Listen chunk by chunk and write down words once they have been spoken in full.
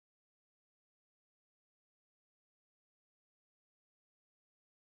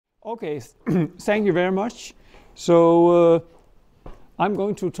Okay, thank you very much. So I'm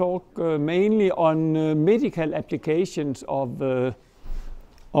going to talk mainly on medical applications of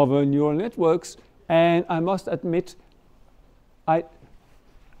neural networks, and I must admit I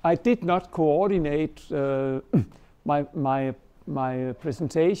did not coordinate my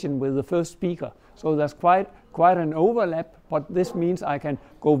presentation with the first speaker, so there's quite an overlap, but this means I can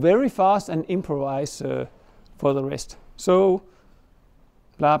go very fast and improvise for the rest. So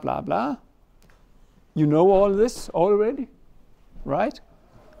blah blah blah. You know all this already, right?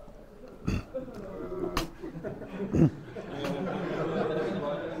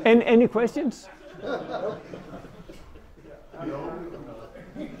 Any questions?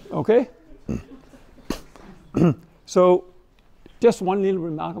 Okay. So just one little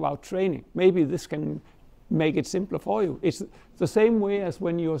remark about training. Maybe this can make it simpler for you. It's the same way as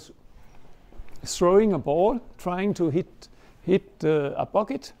when you're throwing a ball, trying to hit a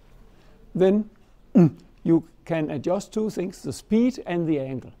bucket. Then you can adjust two things, the speed and the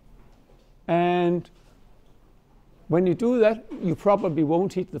angle. And when you do that, you probably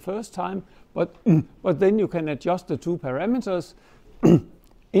won't hit the first time, but then you can adjust the two parameters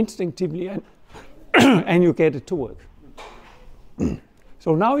instinctively and you get it to work.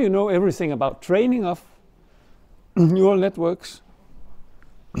 So now you know everything about training of neural networks,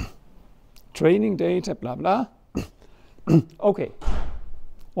 training data, blah, blah. Okay,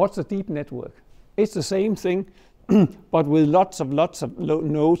 what's a deep network? It's the same thing, but with lots of nodes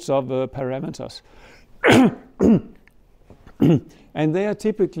of parameters. And they are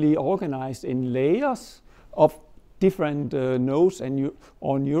typically organized in layers of different nodes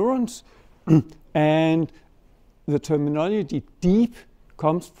or neurons. And the terminology deep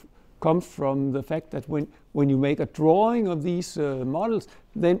comes from the fact that when you make a drawing of these models,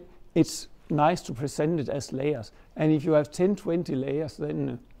 then it's nice to present it as layers. And if you have 10, 20 layers,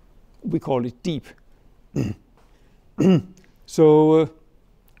 then we call it deep. So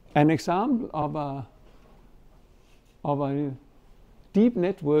an example of a deep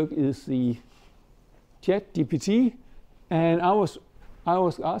network is the ChatGPT, and I was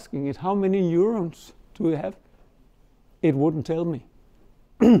asking it, how many neurons do you have? It wouldn't tell me,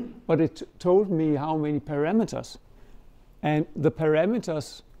 but it told me how many parameters. And the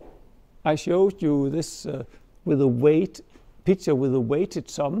parameters, I showed you this with a picture with a weighted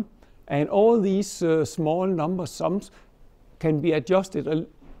sum, and all these small number sums can be adjusted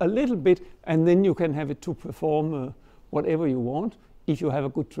a little bit, and then you can have it to perform whatever you want if you have a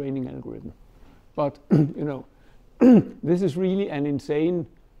good training algorithm. But you know, this is really an insane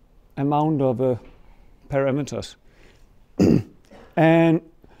amount of parameters. And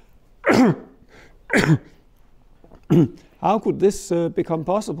how could this become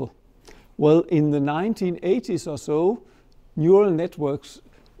possible? Well, in the 1980s or so, neural networks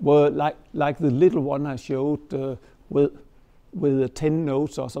were like the little one I showed with 10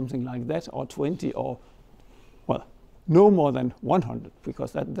 nodes or something like that, or 20, or well, no more than 100,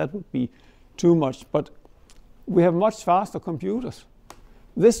 because that would be too much. But we have much faster computers.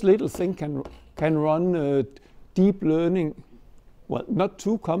 This little thing can run deep learning. Well, not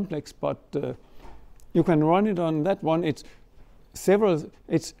too complex, but you can run it on that one. It's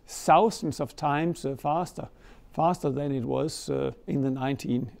thousands of times faster than it was in the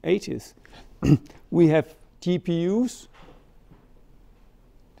 1980s. We have GPUs,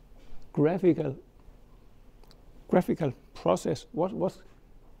 graphical process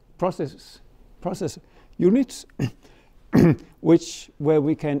units, where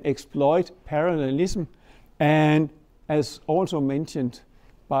we can exploit parallelism, and as also mentioned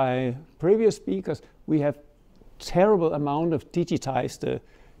by previous speakers, we have terrible amount of digitized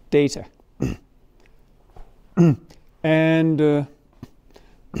data. And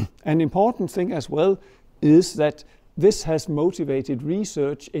an important thing as well is that this has motivated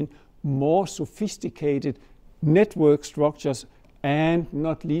research in more sophisticated network structures and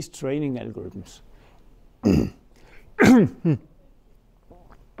not least training algorithms.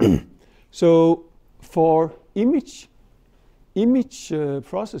 So for image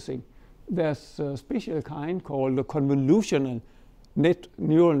processing, there's a special kind called the convolutional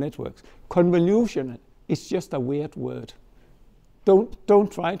neural networks. Convolutional is just a weird word.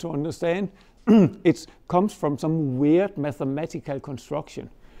 Don't try to understand. It comes from some weird mathematical construction,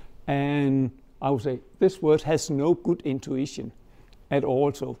 and I would say this word has no good intuition at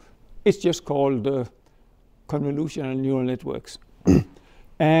all. So it's just called convolutional neural networks.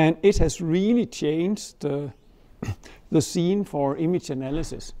 And it has really changed the scene for image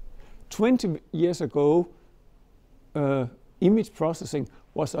analysis. 20 years ago, image processing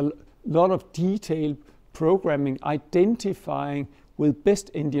was a lot of detailed programming, identifying with best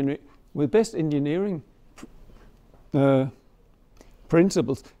engineering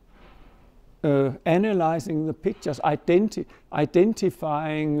principles, analyzing the pictures,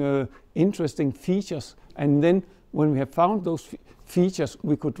 identifying interesting features, and then when we have found those features,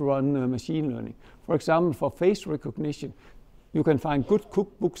 we could run machine learning. For example, for face recognition, you can find good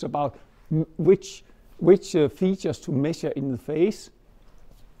cookbooks about which features to measure in the face,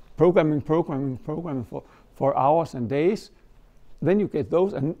 programming for hours and days. Then you get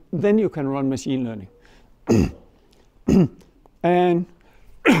those, and then you can run machine learning. And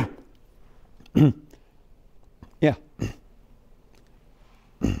yeah.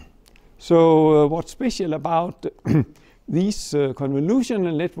 So what's special about these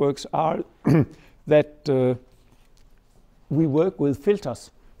convolutional networks are that we work with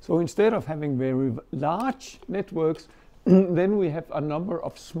filters. So instead of having very large networks, then we have a number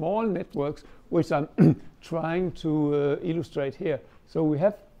of small networks, which I'm trying to illustrate here. So we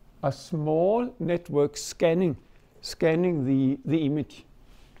have a small network scanning the image.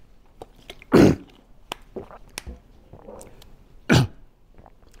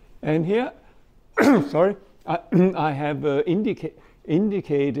 And here, sorry, I have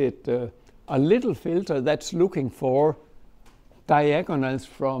indicated a little filter that's looking for diagonals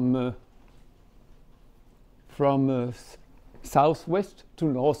from southwest to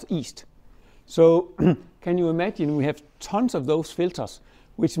northeast. So can you imagine we have tons of those filters,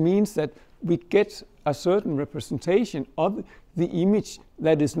 which means that we get a certain representation of the image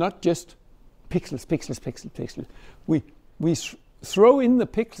that is not just pixels, pixels, pixels, pixels. We throw in the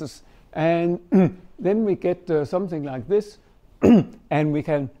pixels, and then we get something like this, and we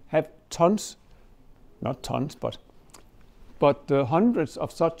can have tons, not tons, but hundreds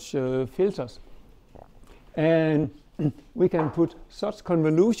of such filters. And we can put such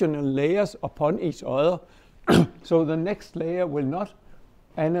convolutional layers upon each other, so the next layer will not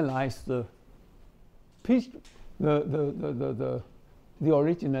analyze the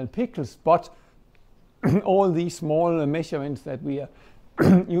original pixels, but all these small measurements that we are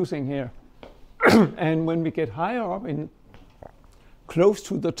using here. And when we get higher up in close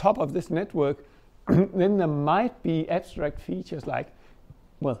to the top of this network, then there might be abstract features like,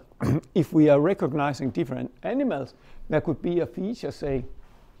 well, if we are recognizing different animals, there could be a feature saying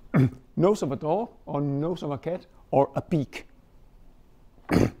nose of a dog or nose of a cat or a beak.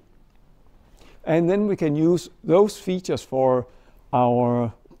 And then we can use those features for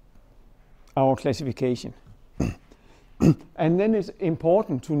our classification. And then it's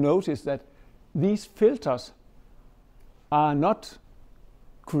important to notice that these filters are not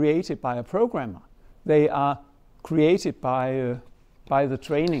created by a programmer. They are created by the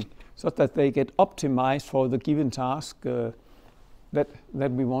training, so that they get optimized for the given task that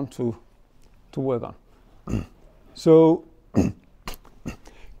we want to work on. So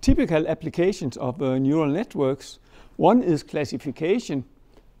typical applications of neural networks, one is classification.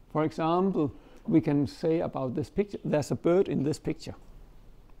 For example, we can say about this picture, there's a bird in this picture.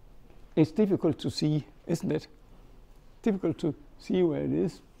 It's difficult to see, isn't it? Difficult to see where it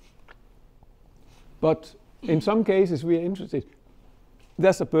is. But in some cases we are interested,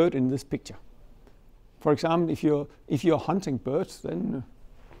 there's a bird in this picture. For example, if you're hunting birds, then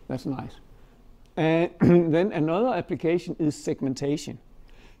that's nice. And then another application is segmentation.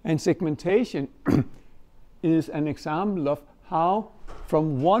 And segmentation is an example of how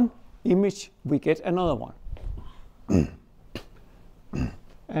from one image we get another one.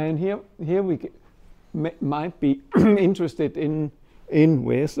 And here we might be interested in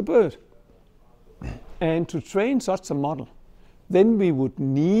where's the bird. And to train such a model, then we would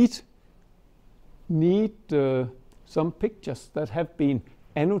need some pictures that have been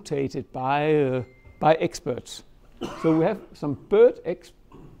annotated by experts. So we have some bird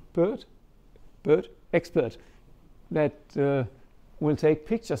experts that will take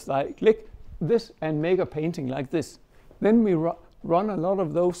pictures like this and make a painting like this. Then we run a lot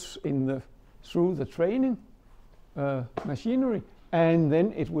of those through the training machinery, and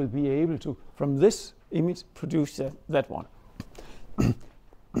then it will be able to, from this image, produce that one.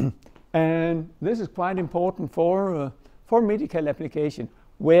 And this is quite important for medical application.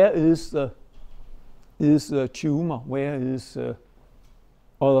 Where is the tumor? Where is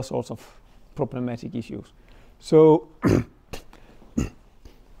other sorts of problematic issues? So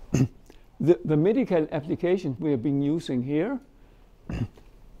the medical applications we have been using here,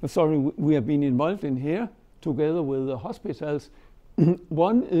 we have been involved in here together with the hospitals.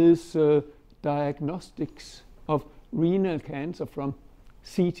 One is diagnostics of renal cancer from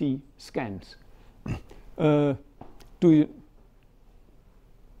CT scans. Do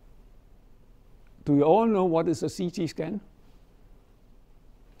you all know what is a CT scan?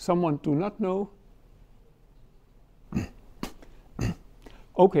 someone do not know?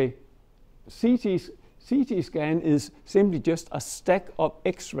 Okay, CT scan is simply just a stack of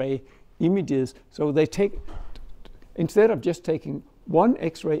X-ray images. So they take, instead of just taking one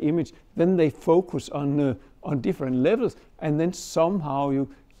X-ray image, then they focus on different levels, and then somehow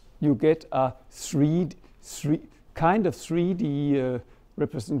you get a kind of 3D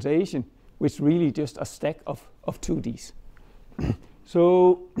representation, which really just a stack of 2Ds.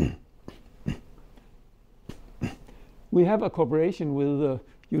 So we have a cooperation with the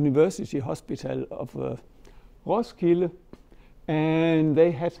University Hospital of Roskilde, and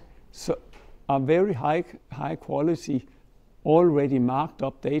they had a very high quality, already marked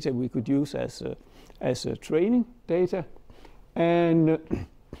up data we could use as training data, and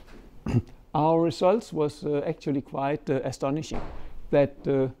our results was actually quite astonishing. That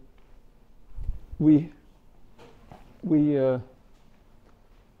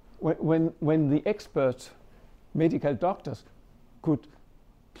when the expert medical doctors could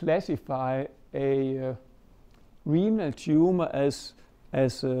classify a renal tumor as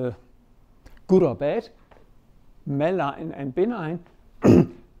good or bad, malign and benign,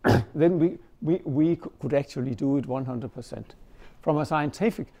 then we could actually do it 100%. From a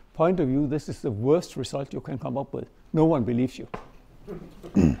scientific point of view, this is the worst result you can come up with. No one believes you.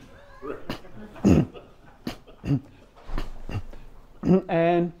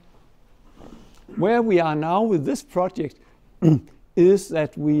 And where we are now with this project is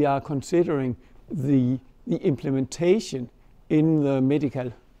that we are considering the implementation in the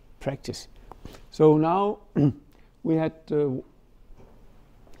medical practice. So now we had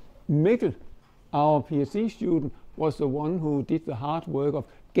Mikkel, our PhD student, was the one who did the hard work of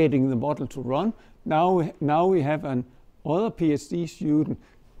getting the model to run. Now we have another PhD student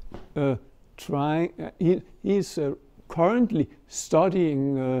he's currently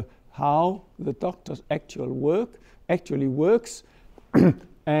studying how the doctor's actually works,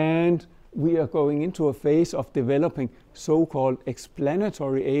 and we are going into a phase of developing so-called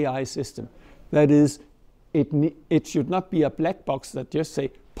explanatory AI system. That is, it should not be a black box that just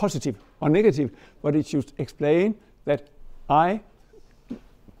say positive or negative, but it should explain that the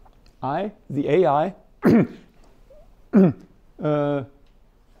AI,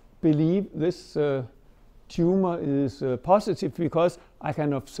 believe this tumor is positive because I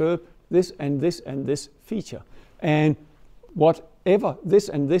can observe this and this and this feature. And whatever this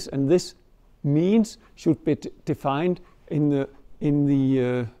and this and this means should be defined in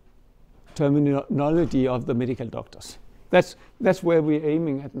the terminology of the medical doctors. That's where we're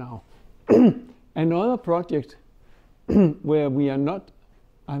aiming at now. Another project where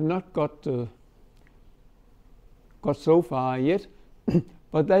I've not got so far yet,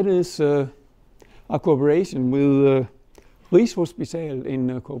 but that is a cooperation with Rigshospitalet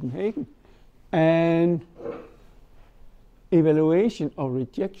in Copenhagen, and evaluation of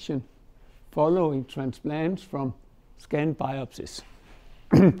rejection following transplants from scan biopsies.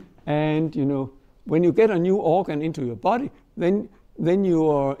 And when you get a new organ into your body, then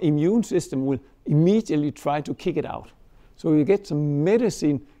your immune system will immediately try to kick it out. So you get some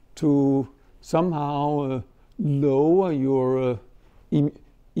medicine to somehow lower your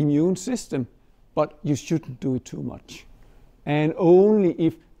immune system, but you shouldn't do it too much. And only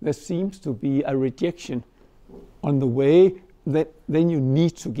if there seems to be a rejection on the way, then you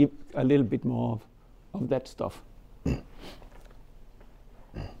need to give a little bit more of that stuff.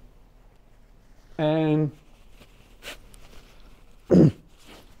 And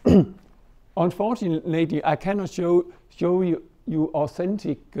unfortunately, I cannot show you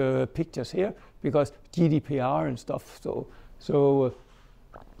authentic pictures here because GDPR and stuff. So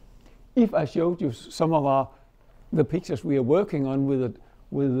if I showed you some of the pictures we are working on with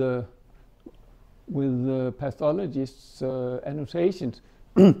the pathologists' annotations,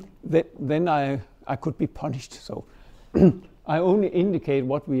 then I could be punished. So I only indicate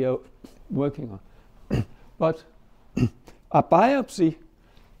what we are working on. But a biopsy,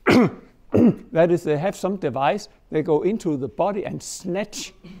 that is, they have some device, they go into the body and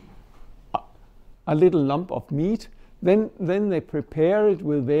snatch a little lump of meat. Then they prepare it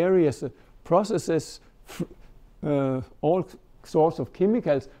with various processes, all sorts of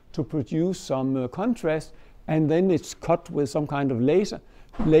chemicals to produce some contrast, and then it's cut with some kind of laser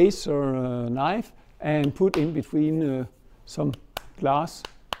knife and put in between some glass,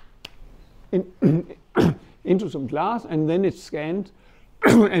 into some glass, and then it's scanned,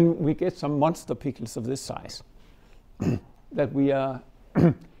 and we get some monster pickles of this size that we are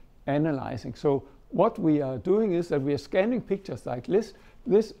analyzing. So what we are doing is that we are scanning pictures like this,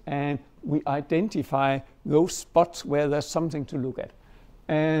 and we identify those spots where there's something to look at.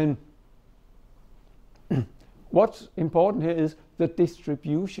 And what's important here is the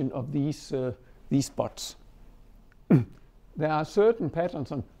distribution of these spots. There are certain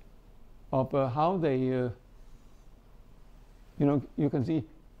patterns of how they, you know, you can see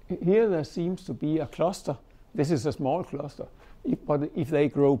here there seems to be a cluster. This is a small cluster. But if they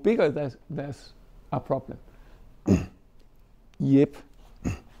grow bigger, there's a problem. Yep.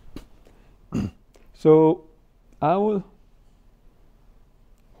 So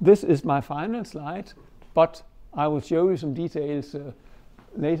this is my final slide, but I will show you some details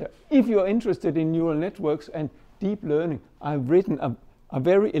later. If you're interested in neural networks and deep learning, I've written a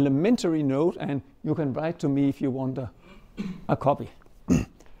very elementary note, and you can write to me if you want a copy.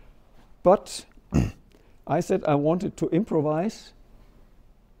 But I said I wanted to improvise,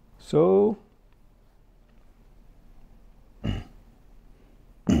 so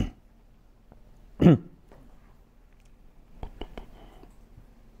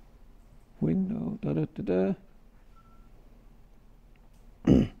window,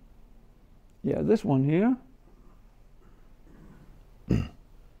 yeah, this one here.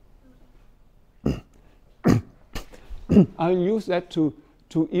 I'll use that to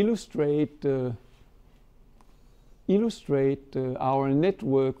illustrate our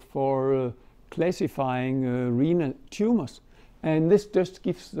network for classifying renal tumors, and this just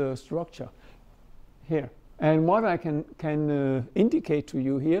gives the structure here. And what I can indicate to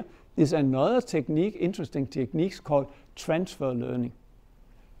you here is another technique, interesting techniques called transfer learning.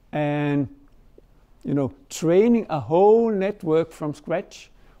 And you know, training a whole network from scratch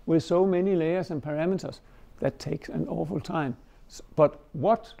with so many layers and parameters, that takes an awful time. But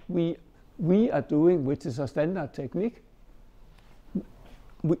what we are doing, which is a standard technique,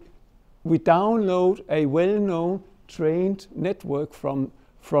 we download a well-known trained network from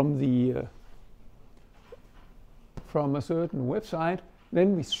a certain website.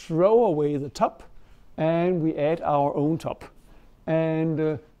 Then we throw away the top, and we add our own top.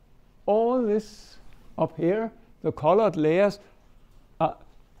 And all this up here, the colored layers,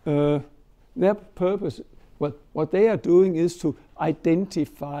 their purpose, well, what they are doing is to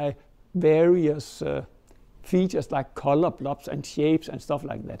identify various features like color blobs and shapes and stuff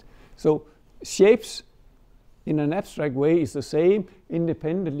like that. So shapes in an abstract way is the same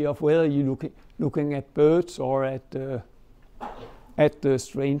independently of whether you're looking at birds or at the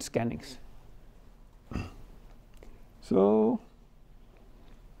strain scannings. So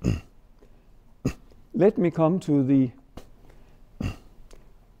let me come to the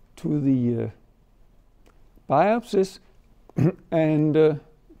biopsies and the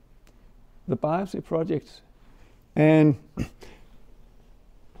biopsy projects. And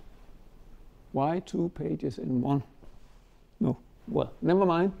why 2 pages in one? No, well, never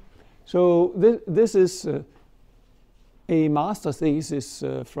mind. So this is a master's thesis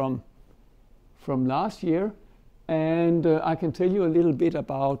from last year, and I can tell you a little bit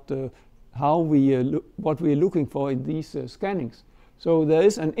about how what we are looking for in these scannings. So there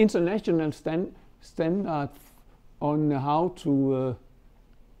is an international standard on how to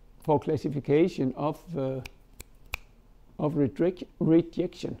for classification of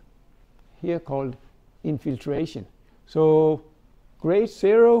rejection, here called infiltration. So grade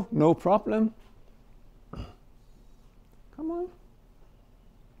 0, no problem. Come on.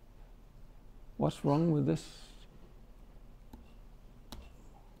 What's wrong with this?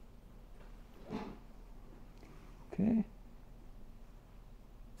 Okay.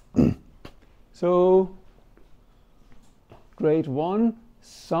 So grade 1,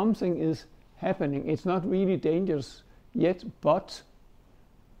 something is happening. It's not really dangerous yet, but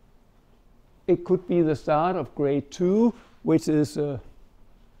it could be the start of grade 2, which is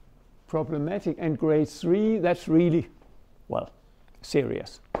problematic, and grade 3, that's really, well,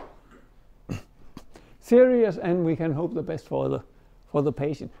 serious. Serious, and we can hope the best for the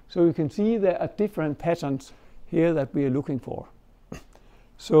patient. So you can see there are different patterns here that we are looking for.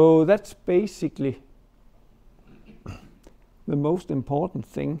 So that's basically the most important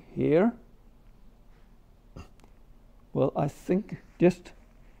thing here. Well, I think just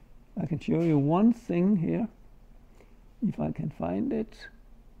I can show you one thing here, if I can find it.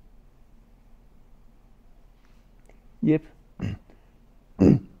 Yep.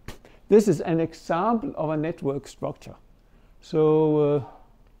 This is an example of a network structure. So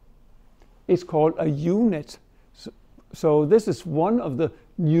it's called a UNet. So this is one of the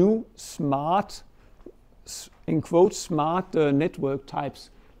new smart, in quotes, smart network types.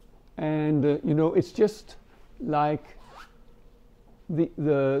 And you know, it's just like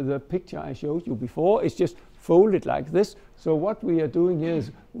the picture I showed you before. It's just folded like this. So what we are doing here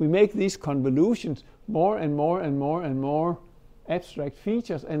is we make these convolutions more and more and more and more abstract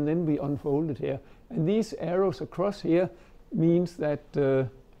features, and then we unfold it here. And these arrows across here means that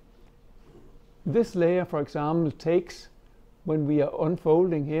this layer, for example, takes, when we are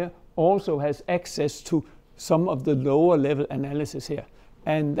unfolding here, also has access to some of the lower level analysis here.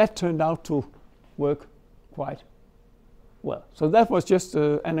 And that turned out to work quite well. So that was just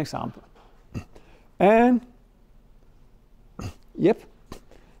an example. And yep,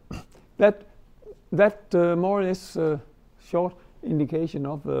 that more or less short indication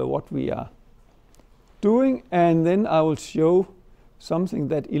of what we are doing. And then I will show something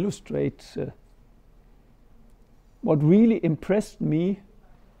that illustrates what really impressed me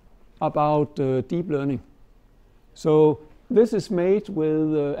about deep learning. So this is made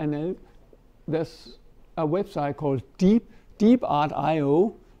with there's a website called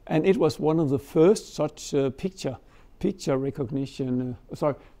DeepArt.io, and it was one of the first such picture recognition,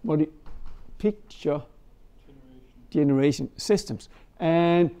 picture generation systems.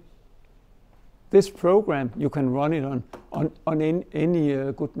 And this program, you can run it on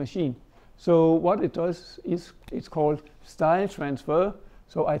any good machine. So what it does is it's called style transfer.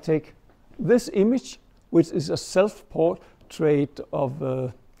 So I take this image, which is a self-portrait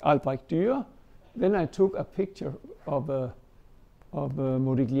of Albrecht Dürer. Then I took a picture of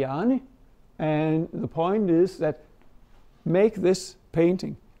Modigliani. And the point is that make this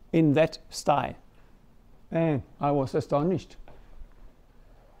painting in that style. And I was astonished.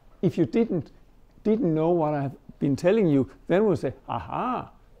 If you didn't know what I've been telling you, then we'll say,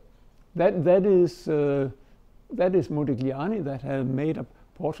 aha, that is Modigliani that has made a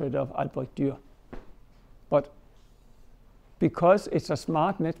portrait of Albrecht Dürer. But because it's a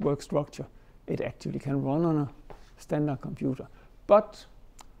smart network structure, it actually can run on a standard computer. But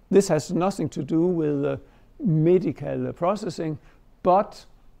this has nothing to do with medical processing, but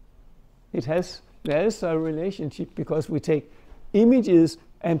there is a relationship because we take images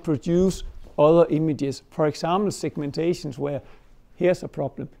and produce other images. For example, segmentations where here's a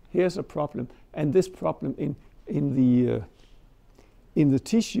problem, and this problem in the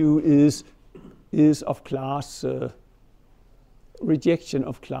tissue is of class rejection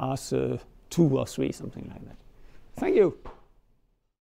of class 2 or 3, something like that. Thank you.